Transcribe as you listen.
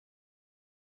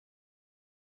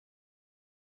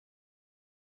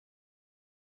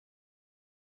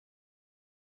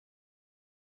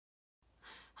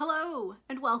Hello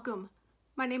and welcome.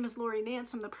 My name is Lori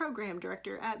Nance. I'm the Program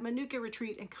Director at Menucha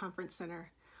Retreat and Conference Center.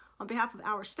 On behalf of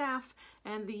our staff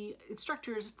and the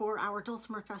instructors for our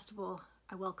Dulcimer Festival,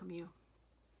 I welcome you.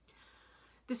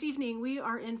 This evening we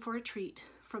are in for a treat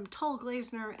from Tull,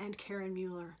 Glazener, and Karen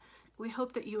Mueller. We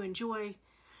hope that you enjoy,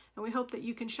 and we hope that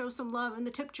you can show some love in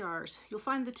the tip jars. You'll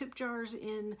find the tip jars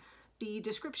in the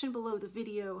description below the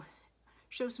video.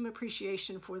 Show some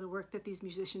appreciation for the work that these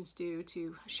musicians do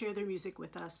to share their music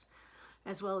with us,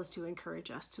 as well as to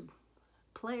encourage us to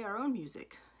play our own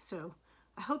music. So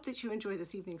I hope that you enjoy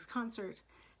this evening's concert,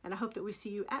 and I hope that we see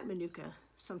you at Menucha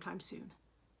sometime soon.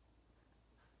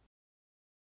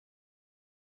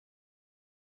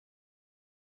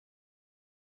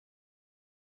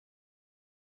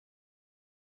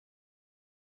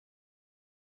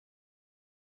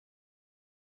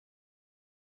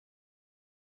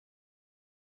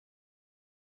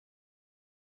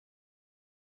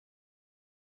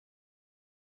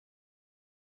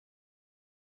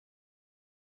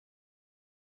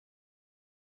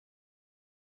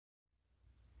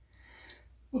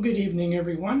 Well, good evening,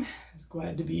 everyone. It's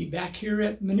glad to be back here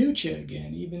at Menucha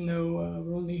again, even though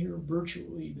we're only here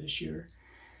virtually this year.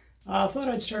 I thought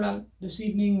I'd start out this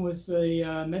evening with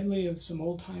a medley of some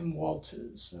old-time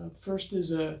waltzes. First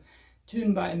is a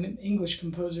tune by an English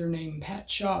composer named Pat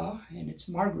Shaw, and it's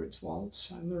Margaret's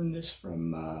Waltz. I learned this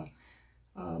from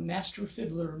a master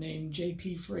fiddler named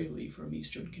J.P. Fraley from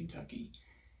Eastern Kentucky.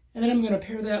 And then I'm going to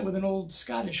pair that with an old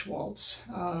Scottish waltz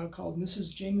called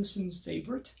Mrs. Jameson's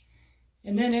Favorite.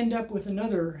 And then end up with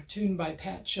another tune by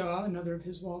Pat Shaw, another of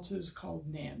his waltzes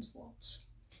called Nan's Waltz.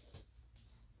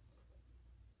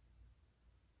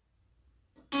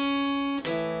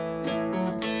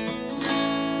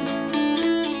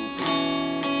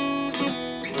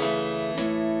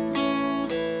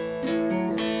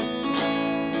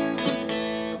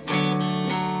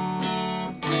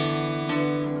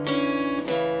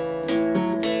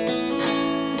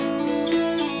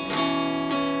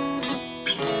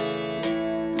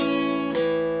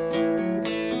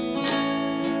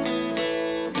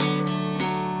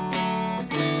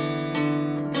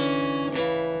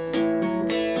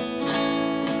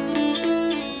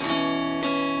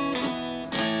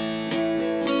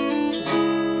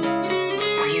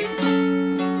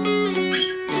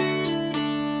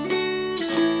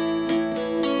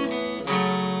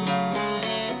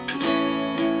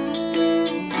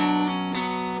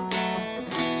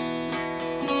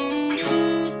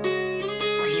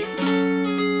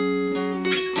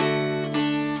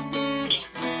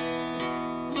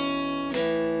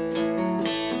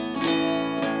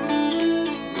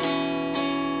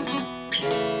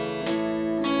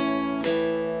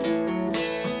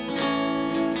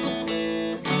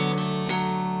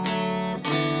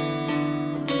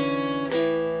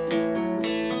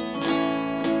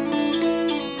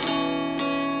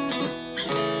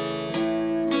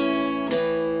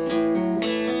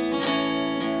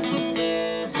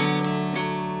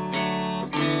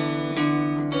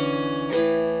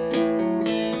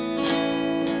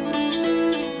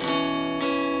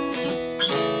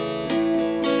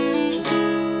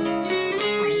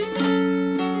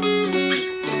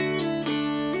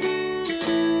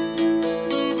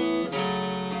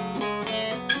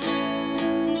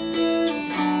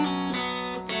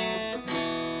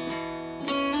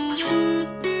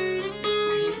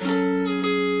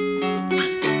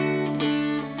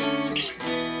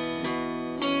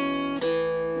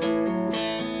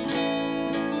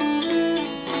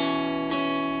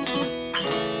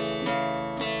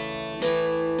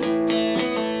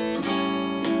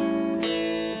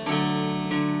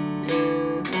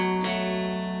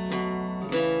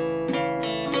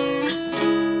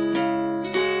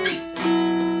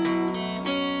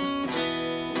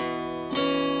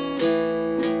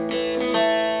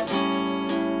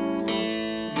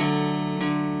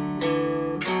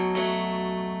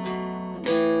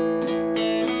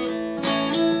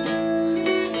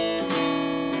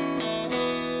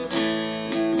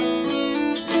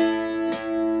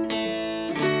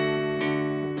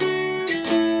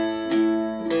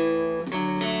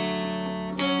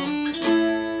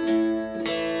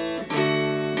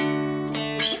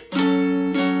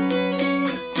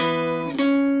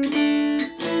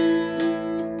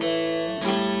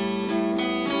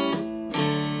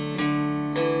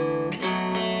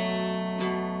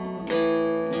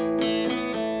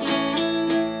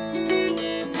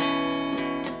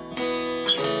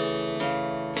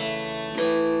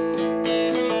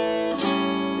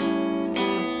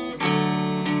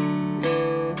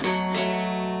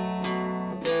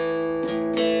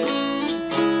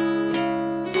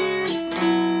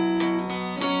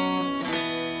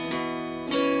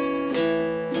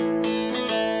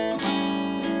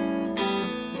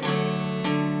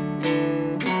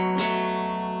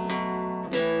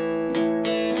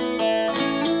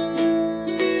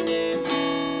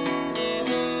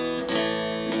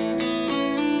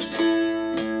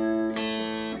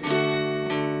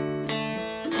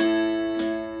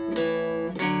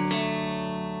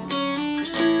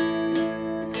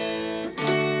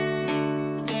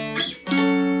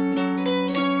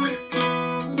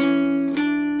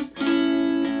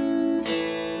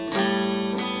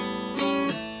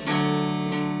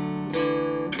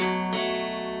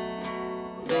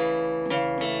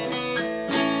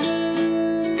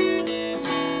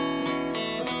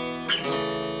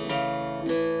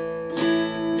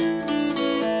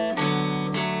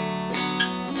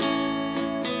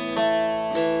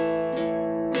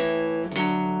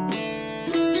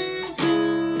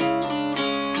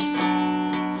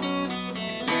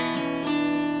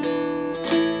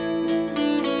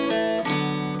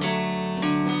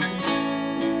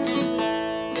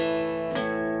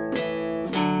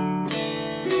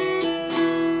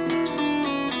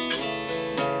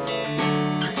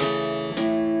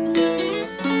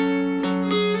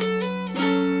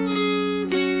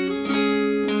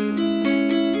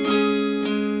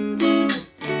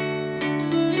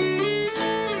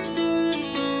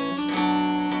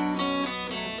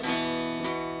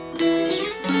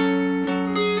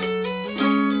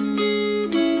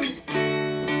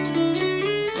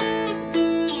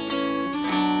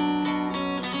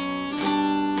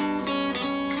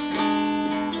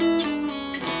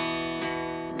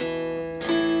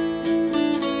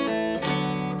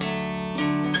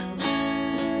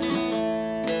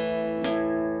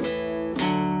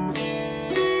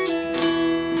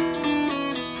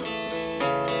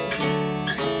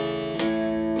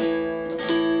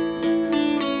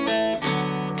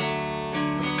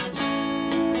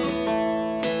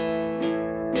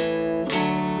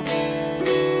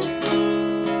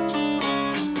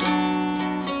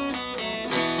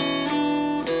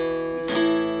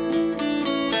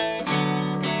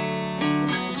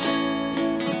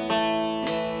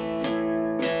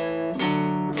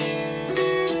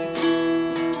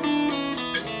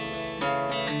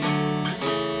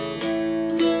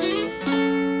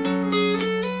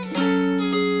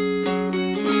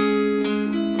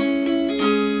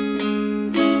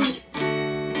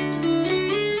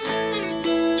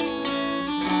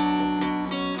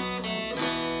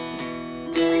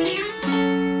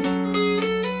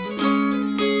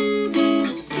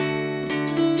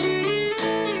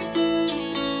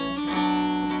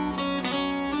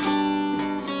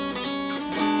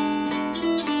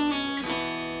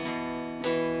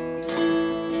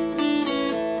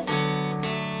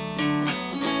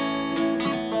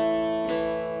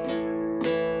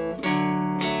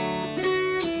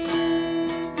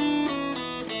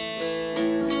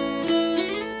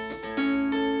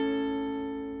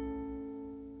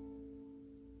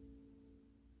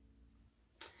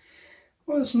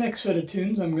 Well, this next set of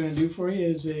tunes I'm going to do for you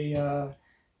is a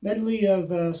medley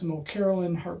of some old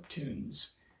Carolyn harp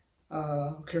tunes.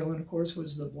 Carolyn, of course,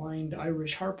 was the blind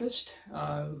Irish harpist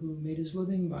who made his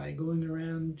living by going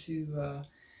around to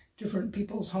different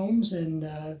people's homes, and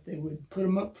if they would put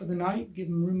him up for the night, give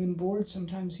him room and board,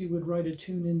 sometimes he would write a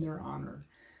tune in their honor.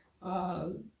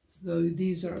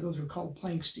 Those are called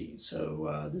planksties.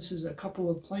 So this is a couple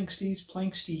of planksties,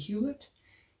 Planksty Hewlett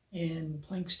and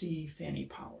Planksty Fanny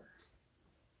Power.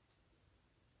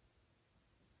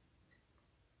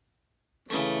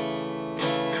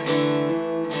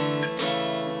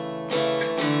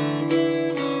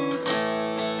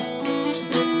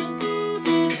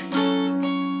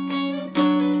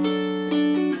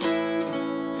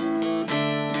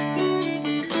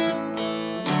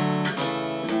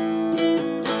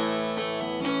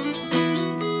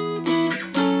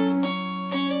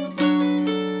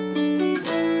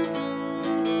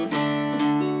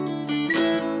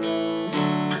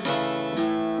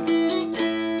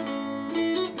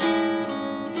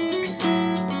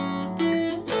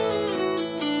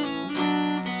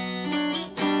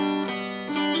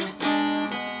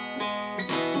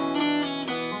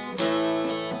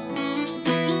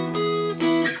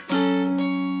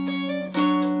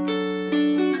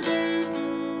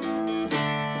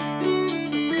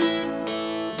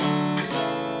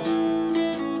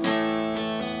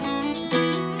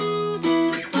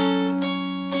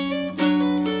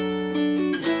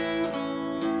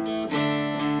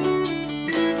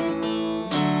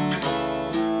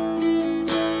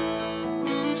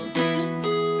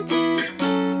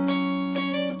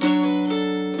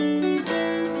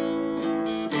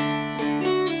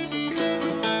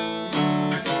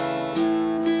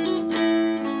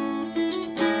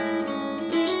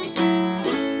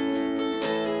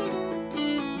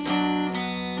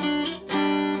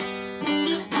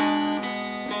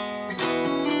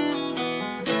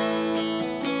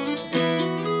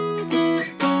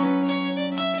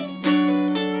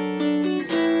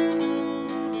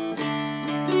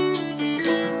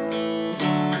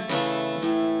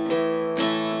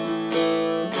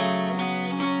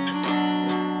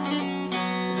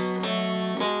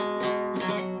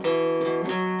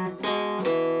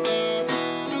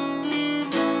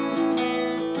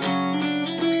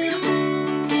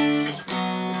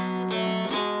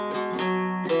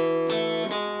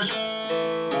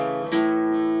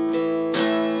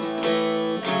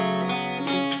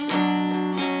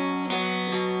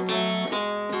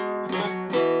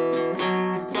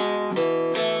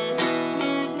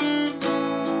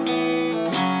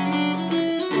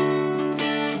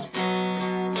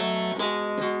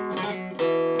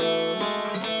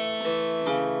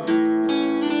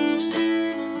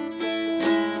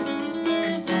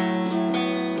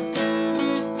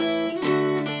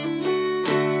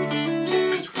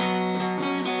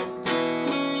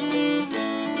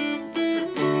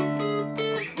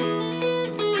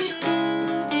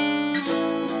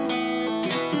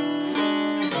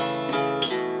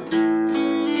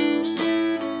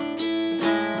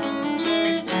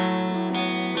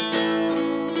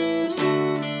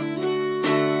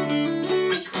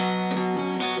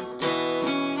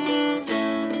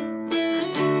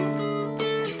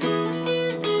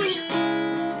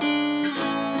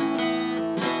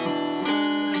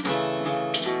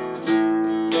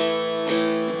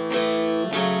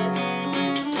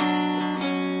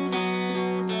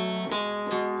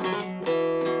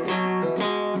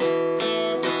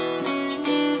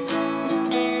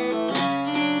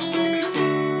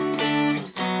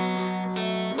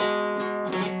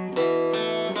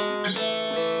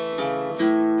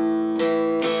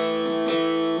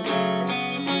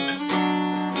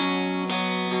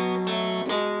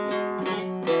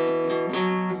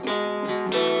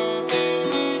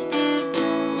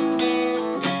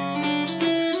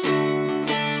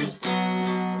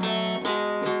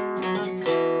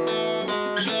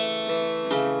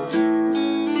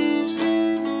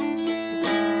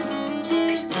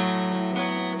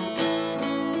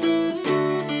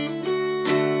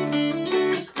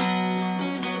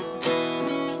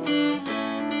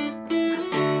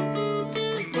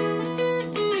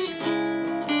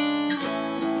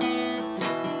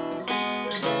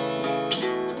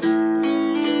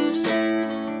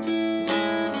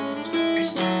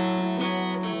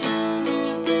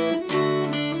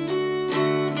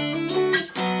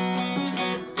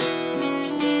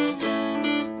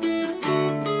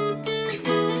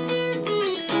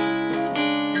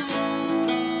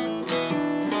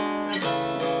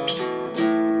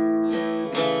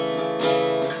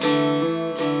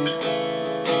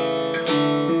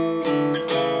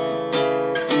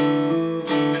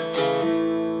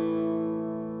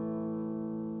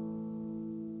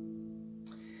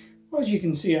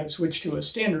 can see, I've switched to a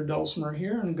standard dulcimer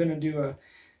here, and I'm going to do a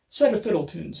set of fiddle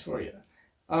tunes for you.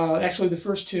 Actually, the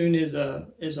first tune is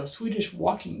a Swedish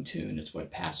walking tune. It's what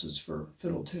passes for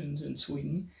fiddle tunes in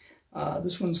Sweden.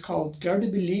 This one's called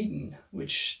Gardebiliden,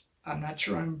 which I'm not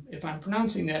sure if I'm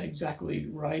pronouncing that exactly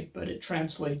right, but it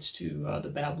translates to the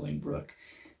Babbling Brook.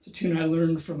 It's a tune I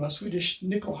learned from a Swedish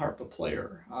nyckelharpa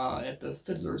player at the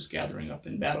Fiddlers Gathering up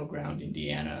in Battleground,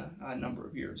 Indiana, a number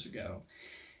of years ago.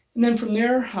 And then from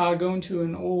there, go into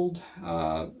an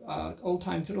old-time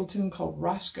fiddle tune called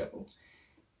Roscoe.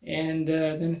 And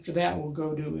then after that, we'll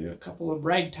go to a couple of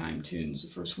ragtime tunes. The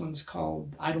first one's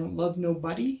called I Don't Love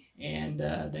Nobody, and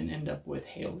then end up with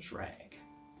Hale's Rag.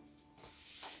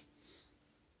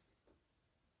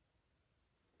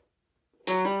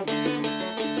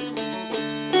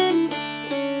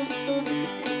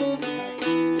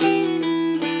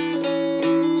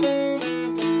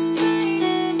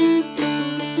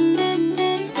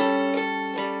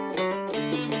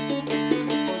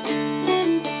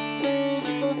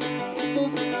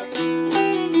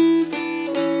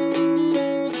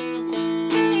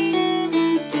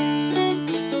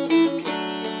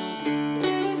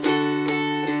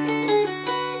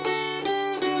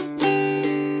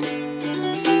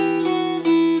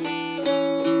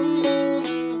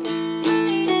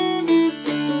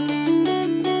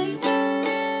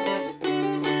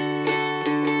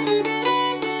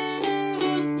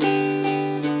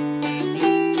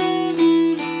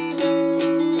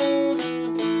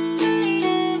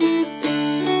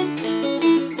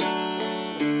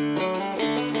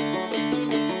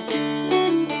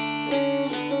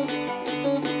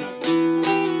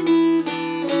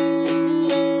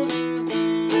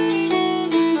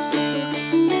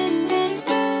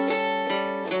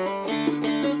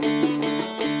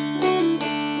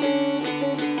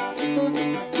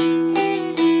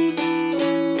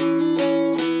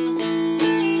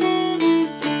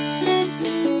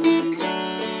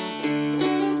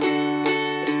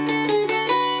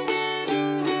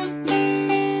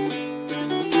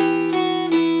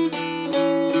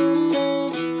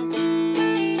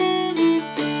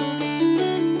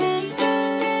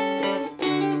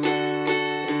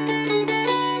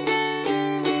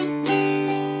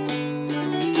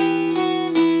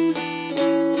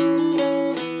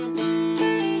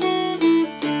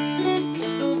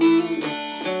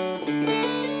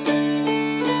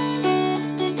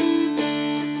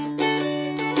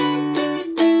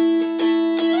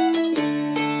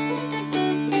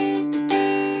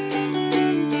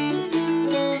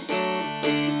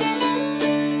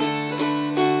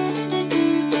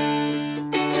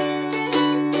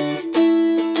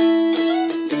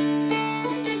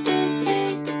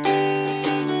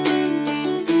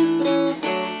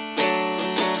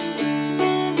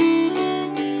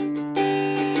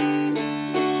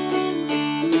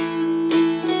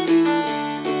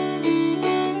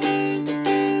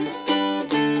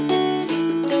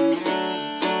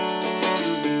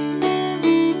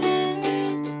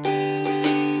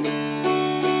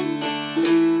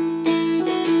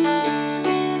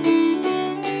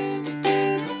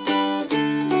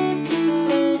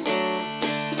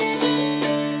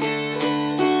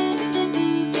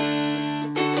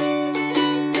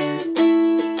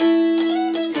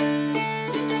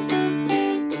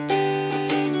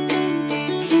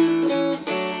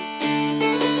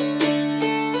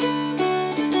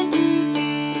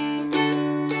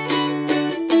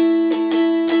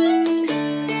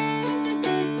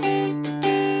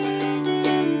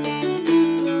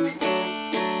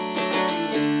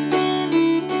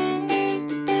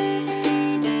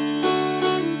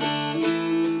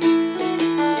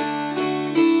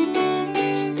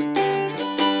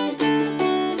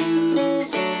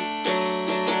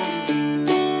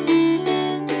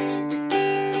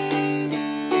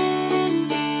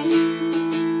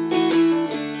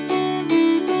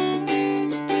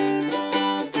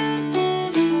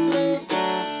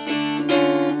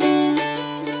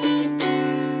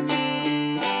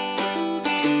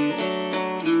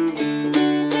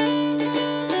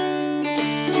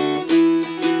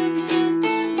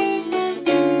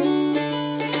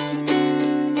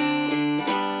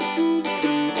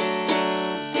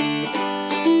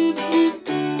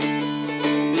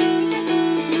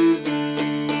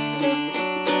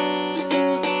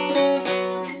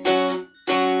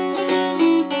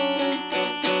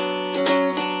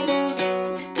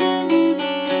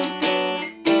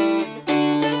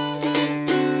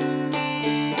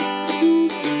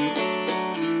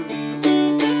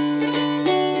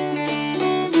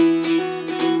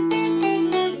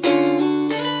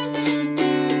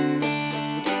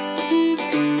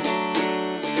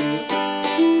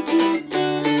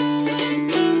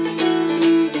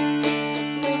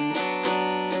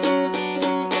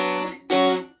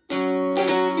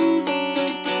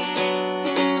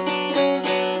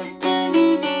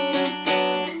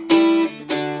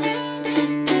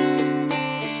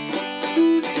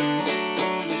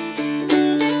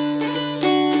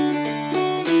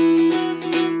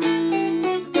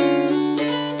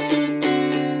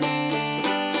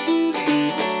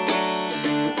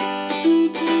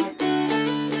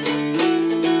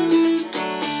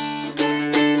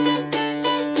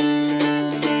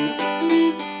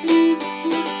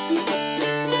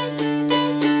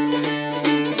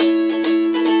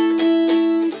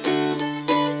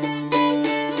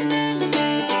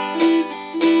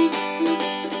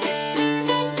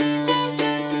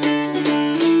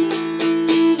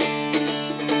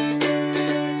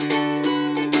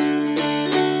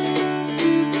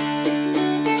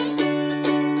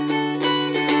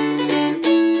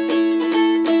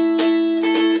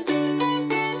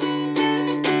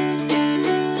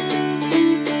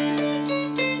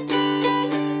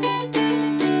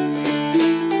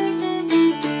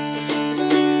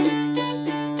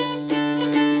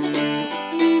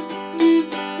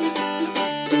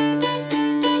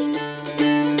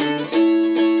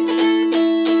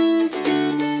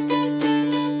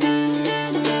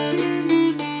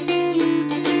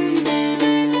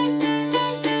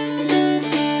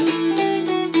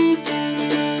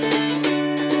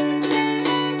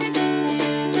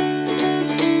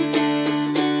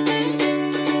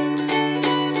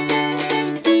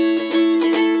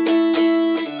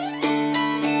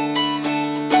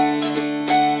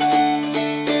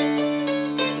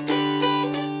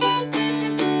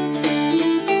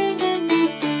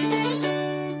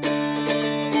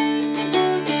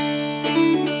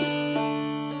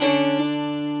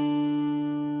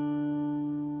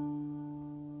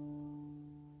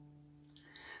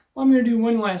 I'm going to do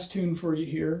one last tune for you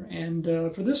here, and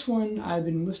for this one I've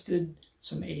enlisted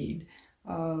some aid.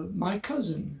 My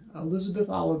cousin, Elizabeth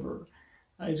Oliver,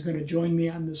 is going to join me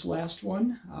on this last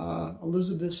one.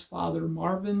 Elizabeth's father,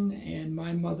 Marvin, and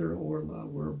my mother, Orla,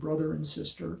 were brother and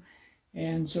sister.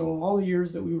 And so all the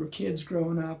years that we were kids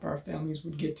growing up, our families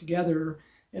would get together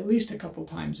at least a couple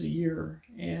times a year.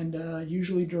 And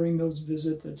usually during those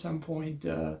visits at some point,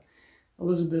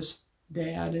 Elizabeth's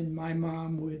dad and my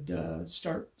mom would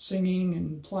start singing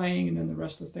and playing, and then the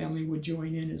rest of the family would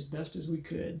join in as best as we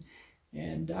could.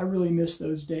 And I really miss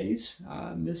those days.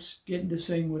 Miss getting to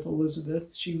sing with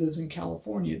Elizabeth. She lives in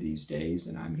California these days,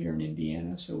 and I'm here in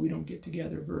Indiana, so we don't get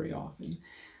together very often.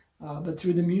 But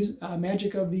through the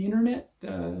magic of the internet,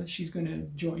 she's going to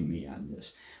join me on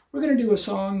this. We're going to do a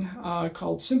song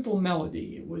called Simple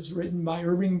Melody. It was written by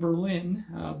Irving Berlin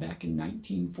back in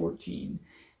 1914.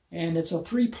 And it's a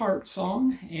 3-part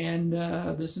song, and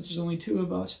since there's only 2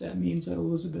 of us, that means that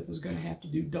Elizabeth is going to have to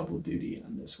do double duty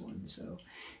on this one. So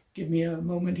give me a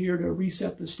moment here to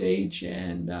reset the stage,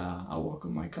 and I'll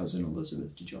welcome my cousin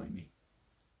Elizabeth to join me.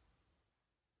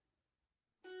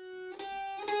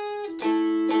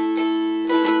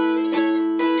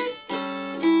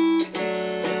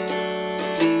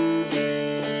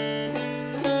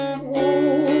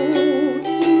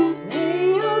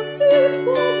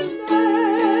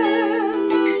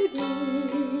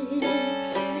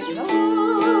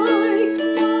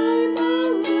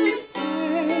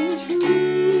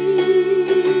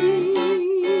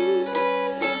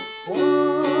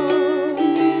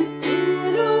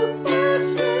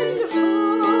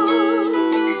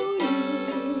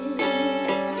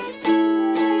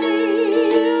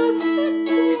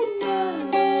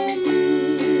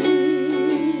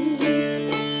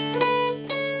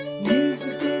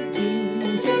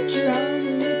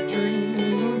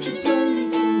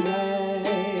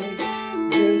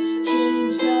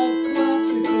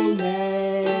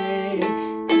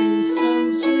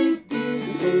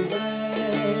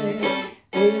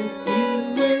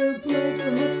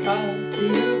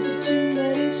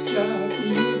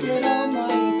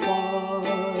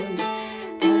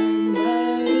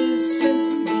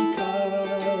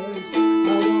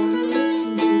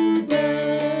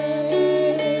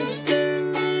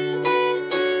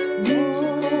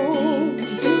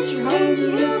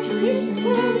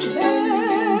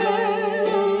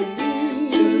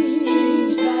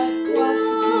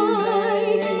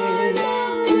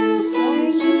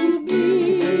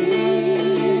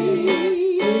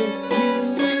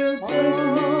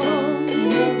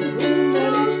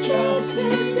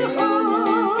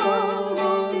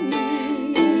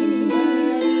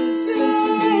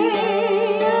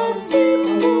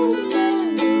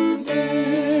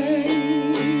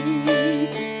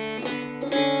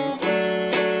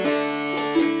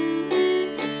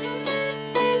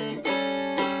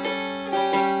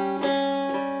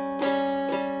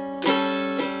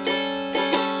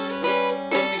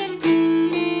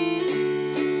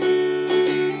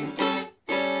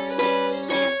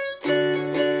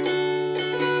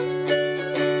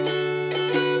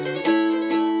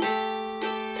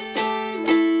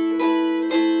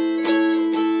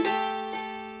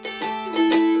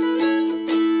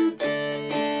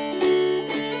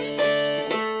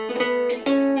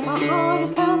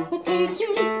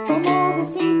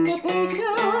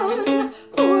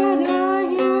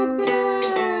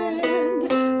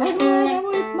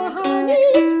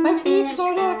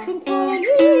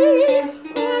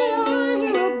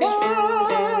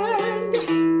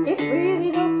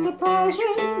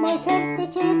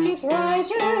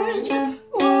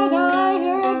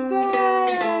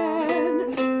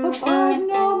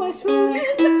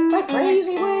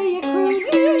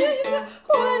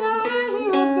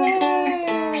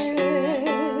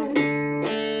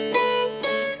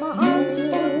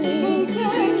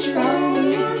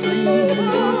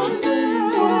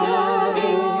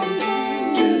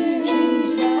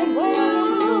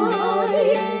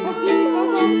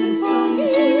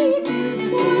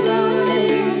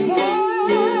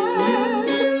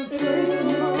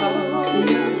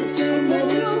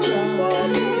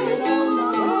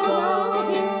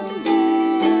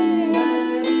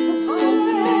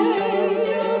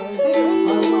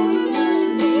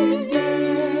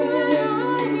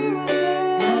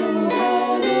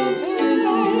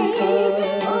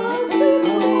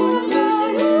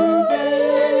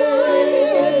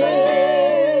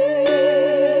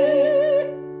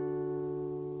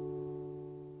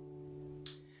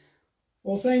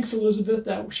 Well, thanks, Elizabeth.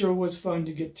 That sure was fun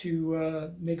to get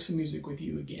to make some music with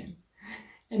you again.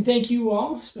 And thank you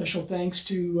all. Special thanks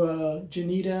to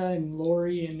Janita and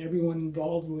Lori and everyone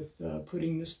involved with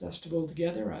putting this festival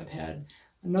together. I've had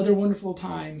another wonderful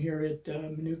time here at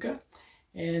Menucha,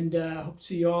 and hope to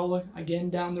see you all again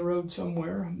down the road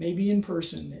somewhere, maybe in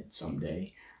person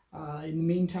someday. In the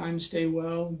meantime, stay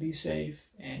well, be safe,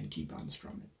 and keep on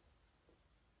strumming.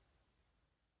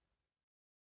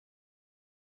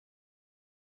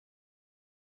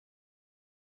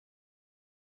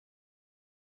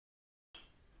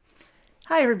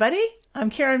 Hi everybody, I'm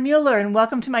Karen Mueller and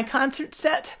welcome to my concert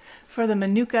set for the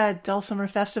Menucha Dulcimer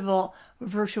Festival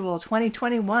Virtual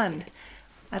 2021.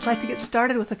 I'd like to get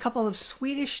started with a couple of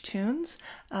Swedish tunes.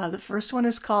 The first one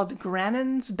is called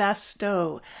Grannens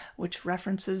Bastow, which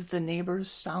references the neighbor's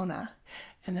sauna.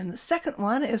 And then the second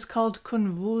one is called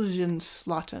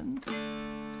Convulsionslotten.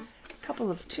 A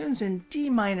couple of tunes in D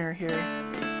minor here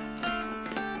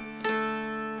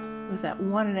with that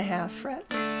 1.5 fret.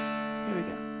 Here we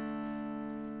go.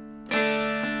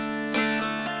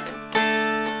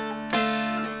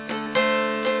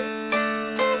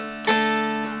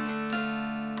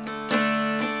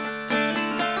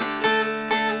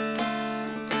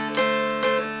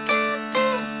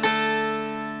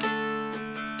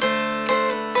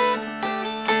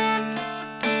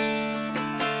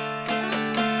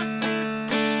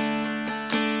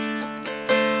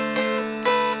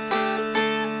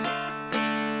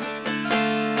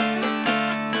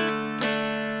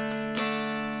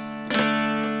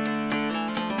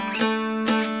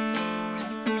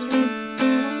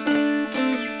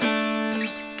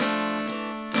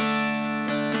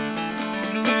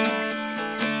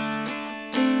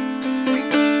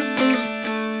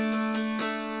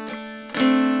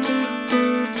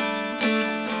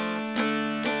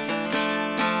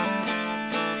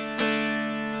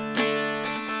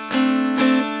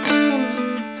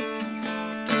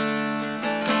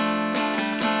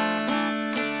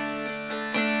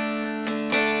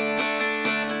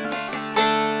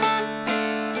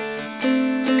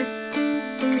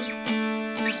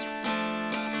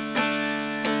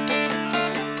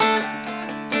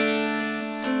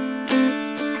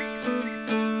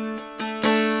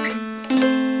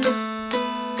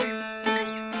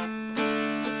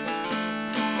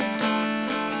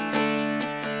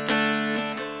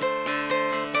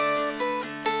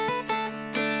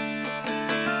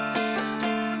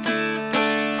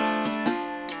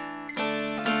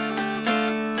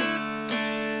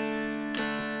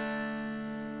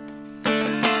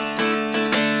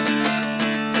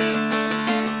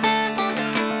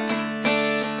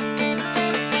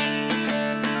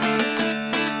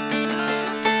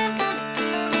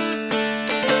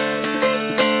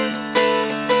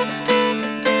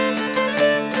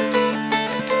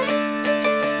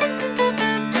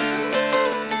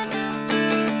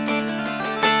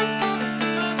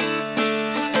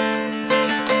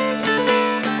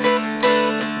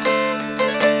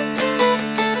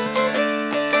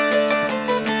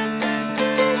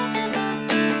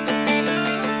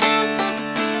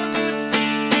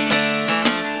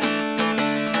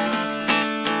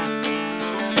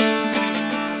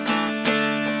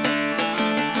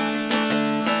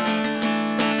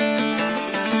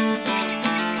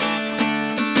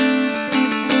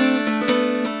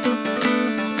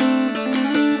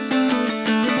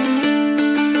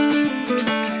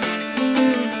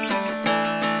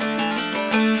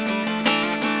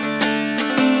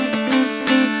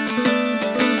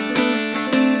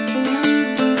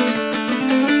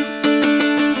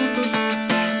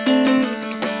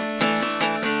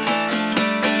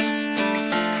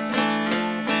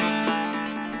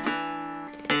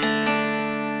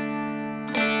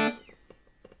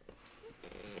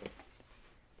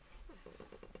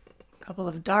 Couple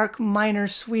of dark minor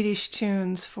Swedish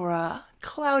tunes for a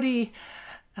cloudy,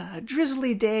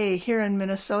 drizzly day here in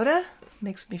Minnesota.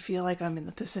 Makes me feel like I'm in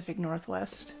the Pacific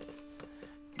Northwest.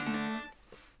 I'm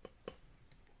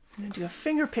going to do a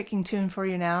finger-picking tune for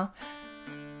you now.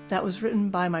 That was written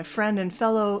by my friend and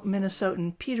fellow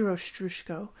Minnesotan Peter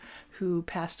Ostrushko, who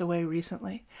passed away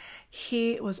recently.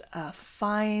 He was a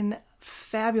fine,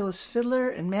 fabulous fiddler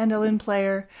and mandolin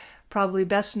player, probably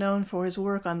best known for his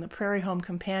work on the Prairie Home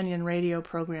Companion radio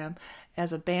program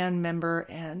as a band member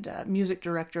and music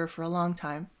director for a long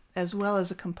time, as well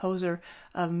as a composer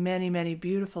of many, many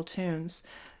beautiful tunes,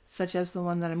 such as the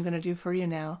one that I'm going to do for you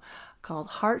now, called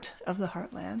Heart of the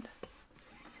Heartland.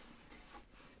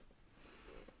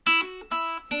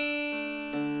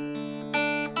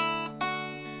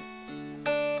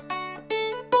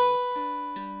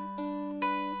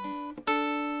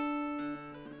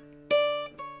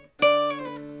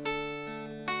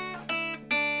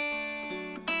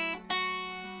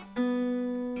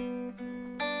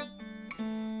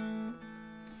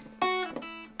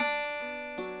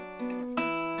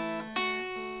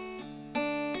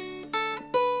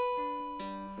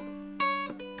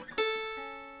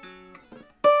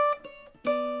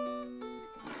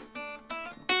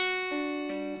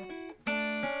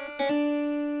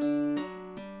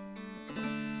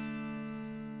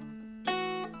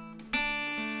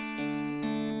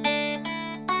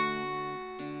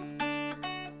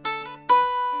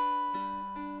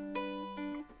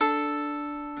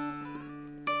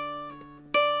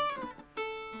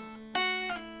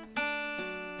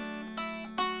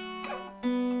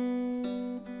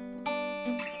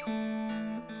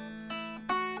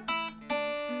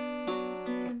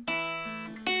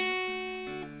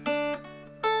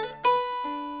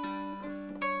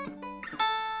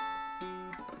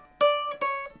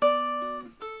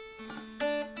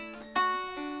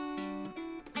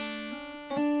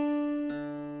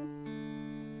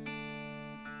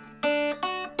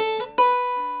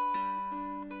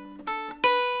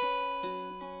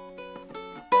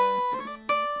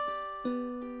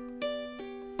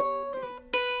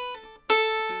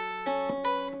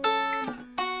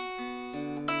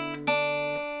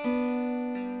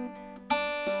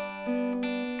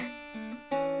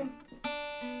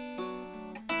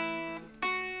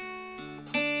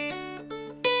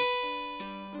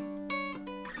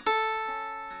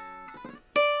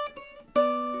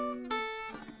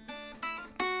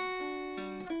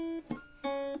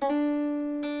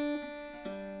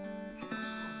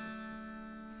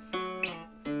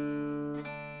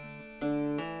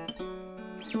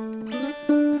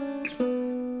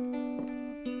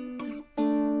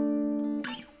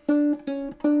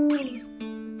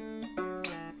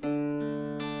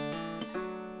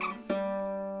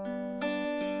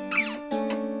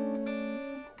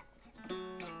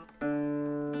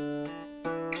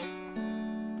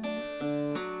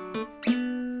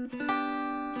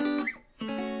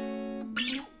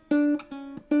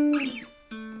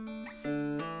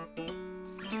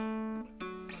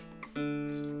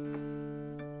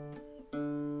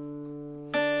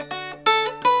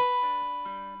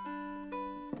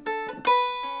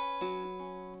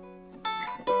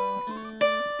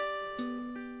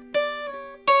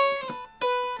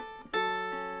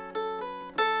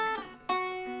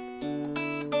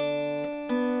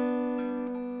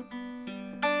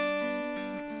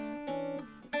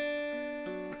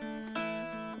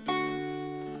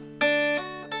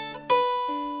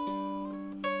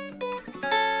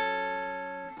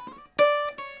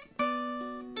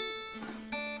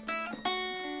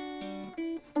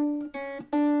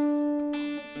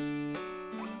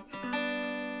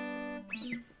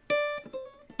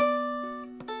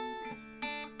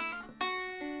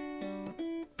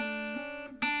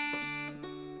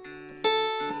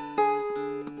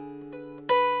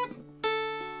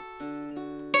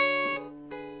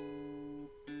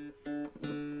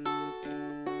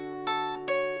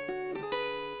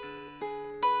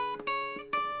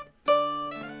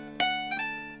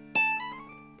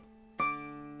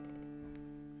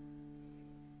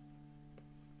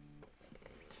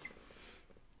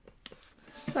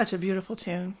 Such a beautiful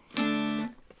tune.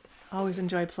 Always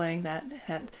enjoy playing that.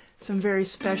 Had some very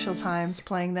special times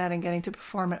playing that and getting to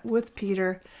perform it with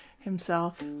Peter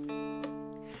himself.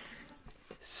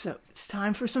 So it's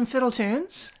time for some fiddle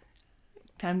tunes.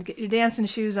 Time to get your dancing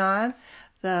shoes on.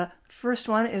 The first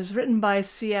one is written by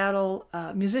Seattle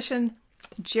musician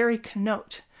Jerry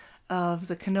Canote of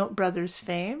the Canote Brothers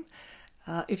fame.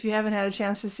 If you haven't had a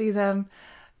chance to see them,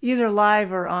 either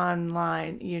live or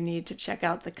online, you need to check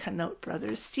out the Canote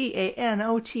Brothers,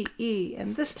 Canote.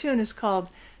 And this tune is called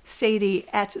Sadie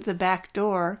at the Back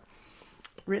Door,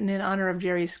 written in honor of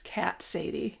Jerry's cat,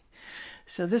 Sadie.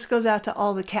 So this goes out to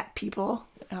all the cat people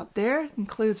out there,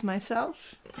 includes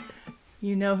myself.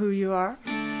 You know who you are.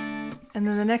 And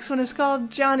then the next one is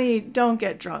called Johnny, Don't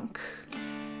Get Drunk.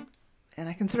 And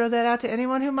I can throw that out to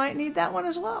anyone who might need that one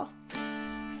as well.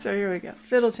 So here we go,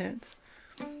 fiddle tunes.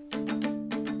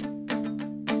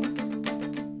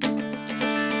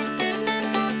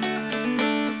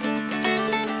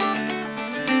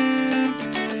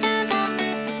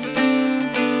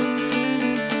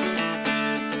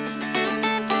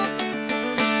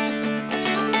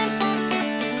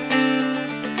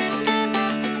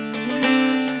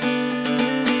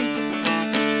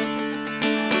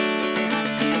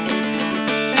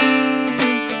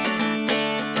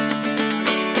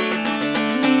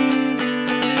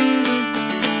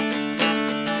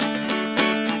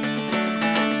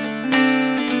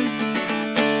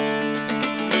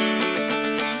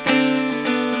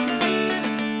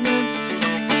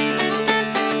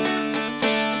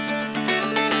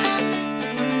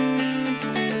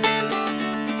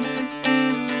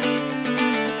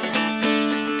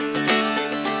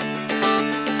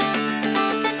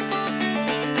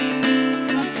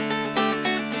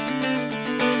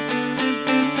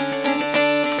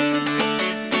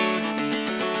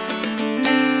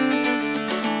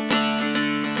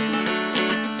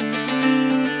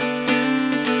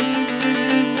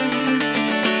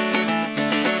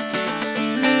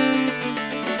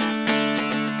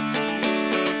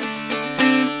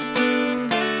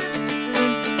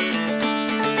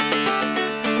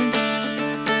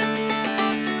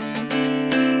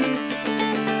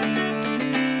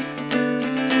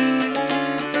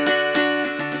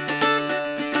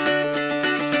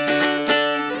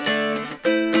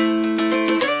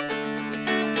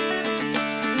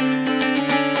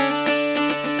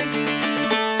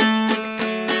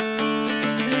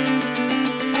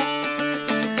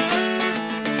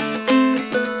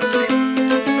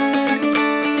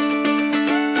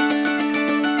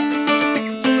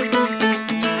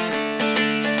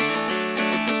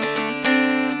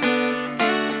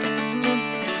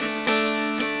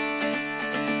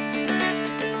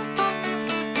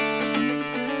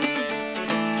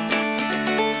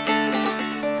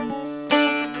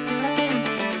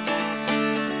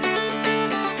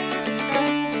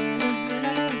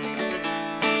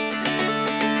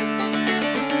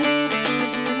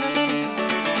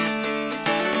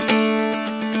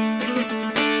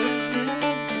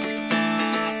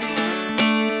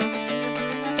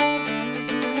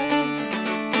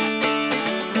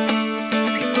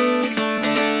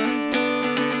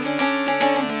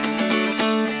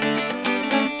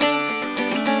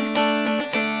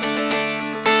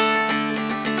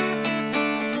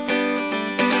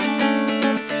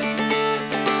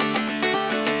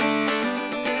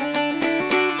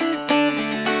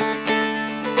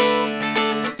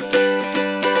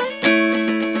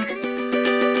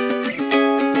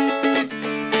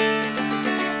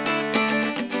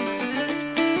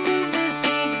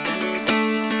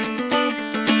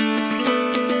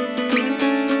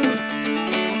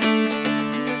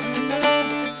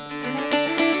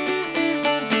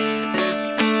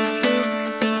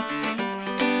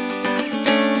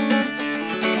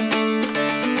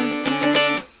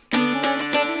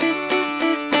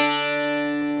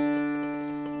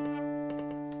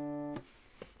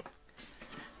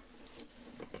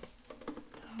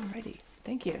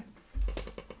 Thank you.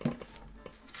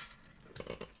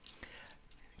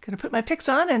 Going to put my picks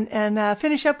on and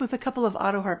finish up with a couple of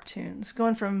auto harp tunes,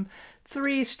 going from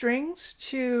 3 strings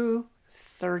to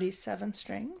 37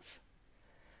 strings.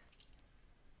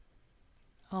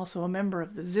 Also a member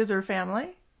of the zither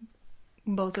family,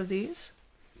 both of these,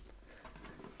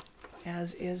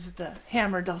 as is the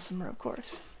hammer dulcimer, of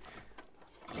course.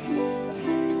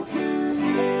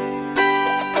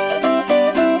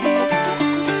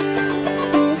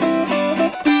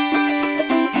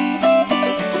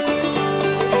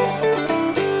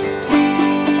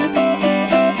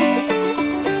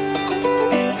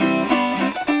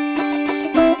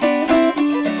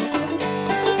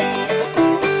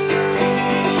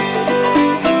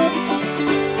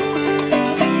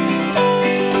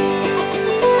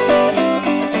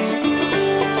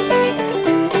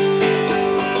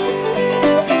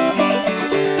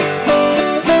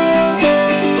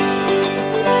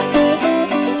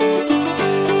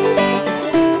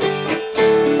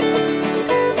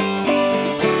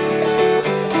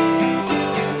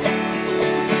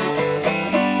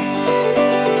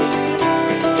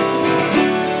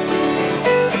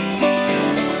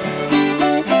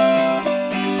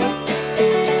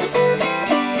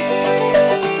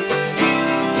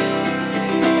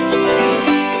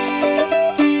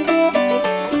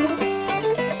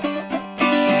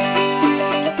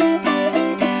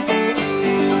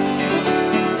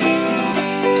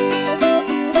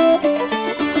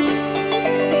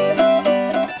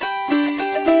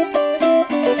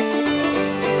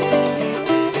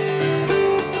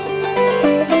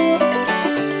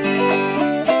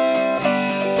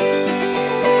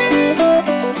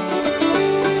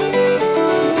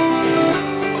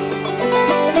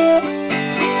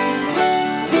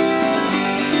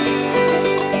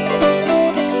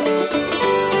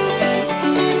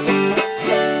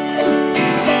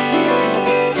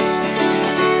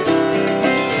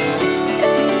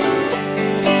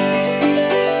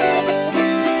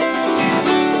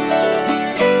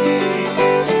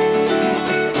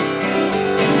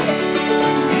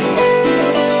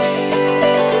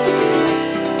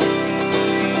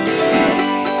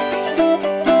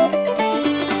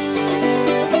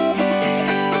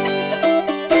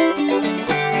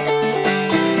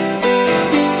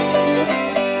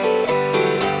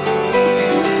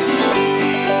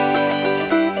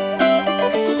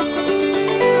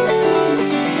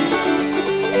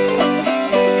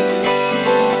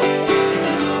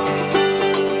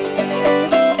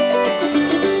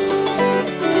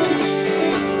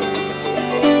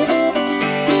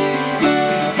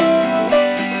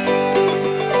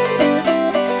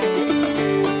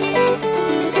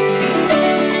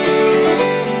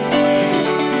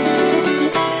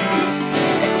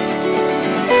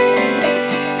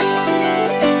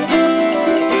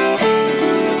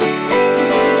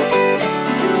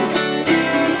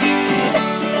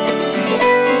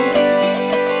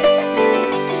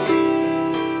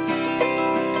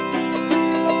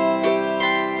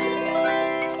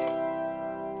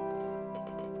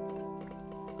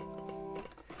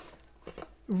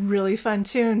 really fun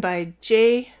tune by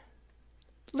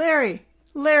Larry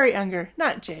Unger,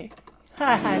 not Jay.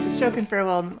 The show can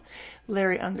farewell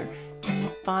Larry Unger.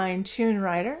 Fine tune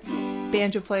writer,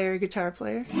 banjo player, guitar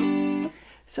player.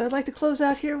 So I'd like to close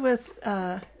out here with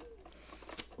La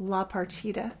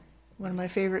Partida, one of my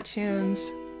favorite tunes,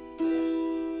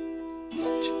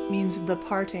 which means the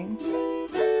parting.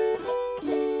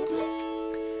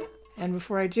 And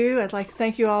before I do, I'd like to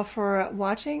thank you all for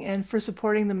watching and for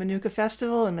supporting the Menucha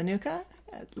Festival in Menucha,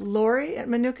 Lori at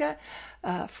Menucha,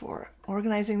 for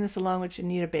organizing this along with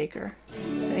Janita Baker.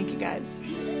 Thank you guys.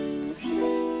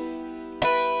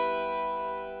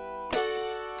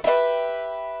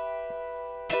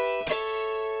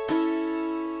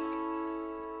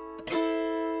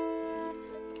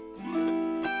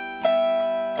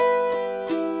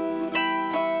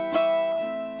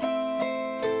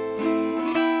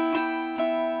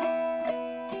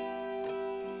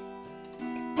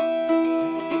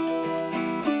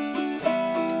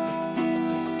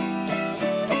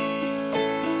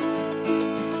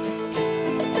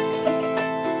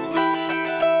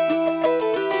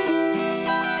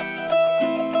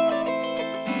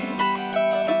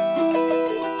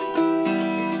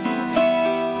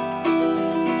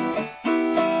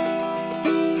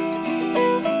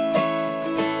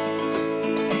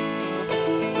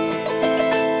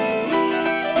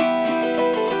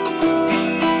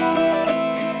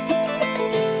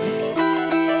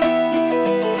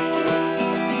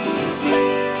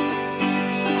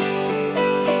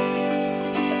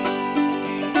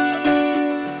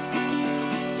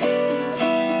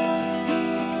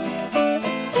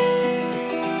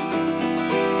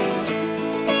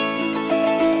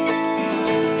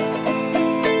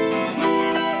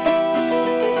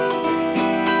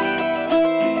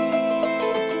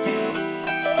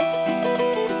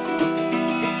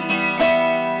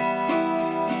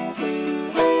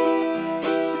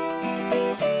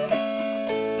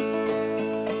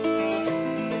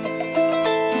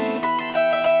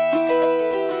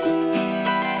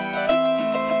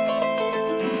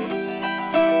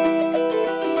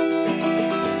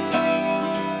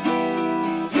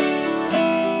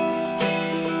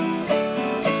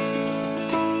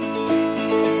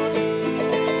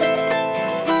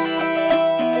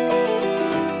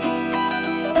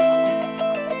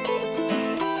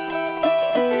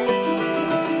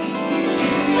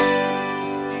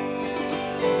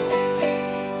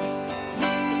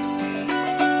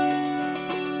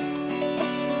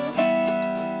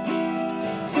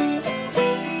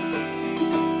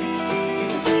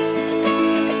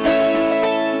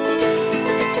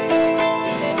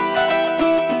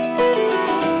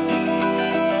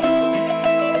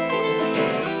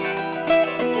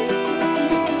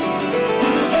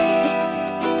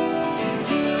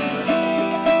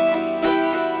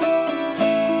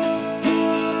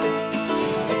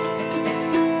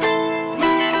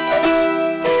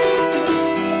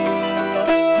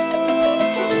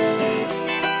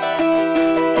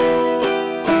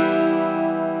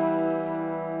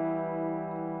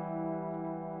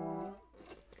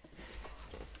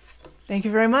 Thank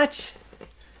you very much.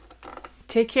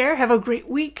 Take care. Have a great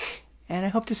week. And I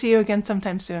hope to see you again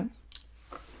sometime soon.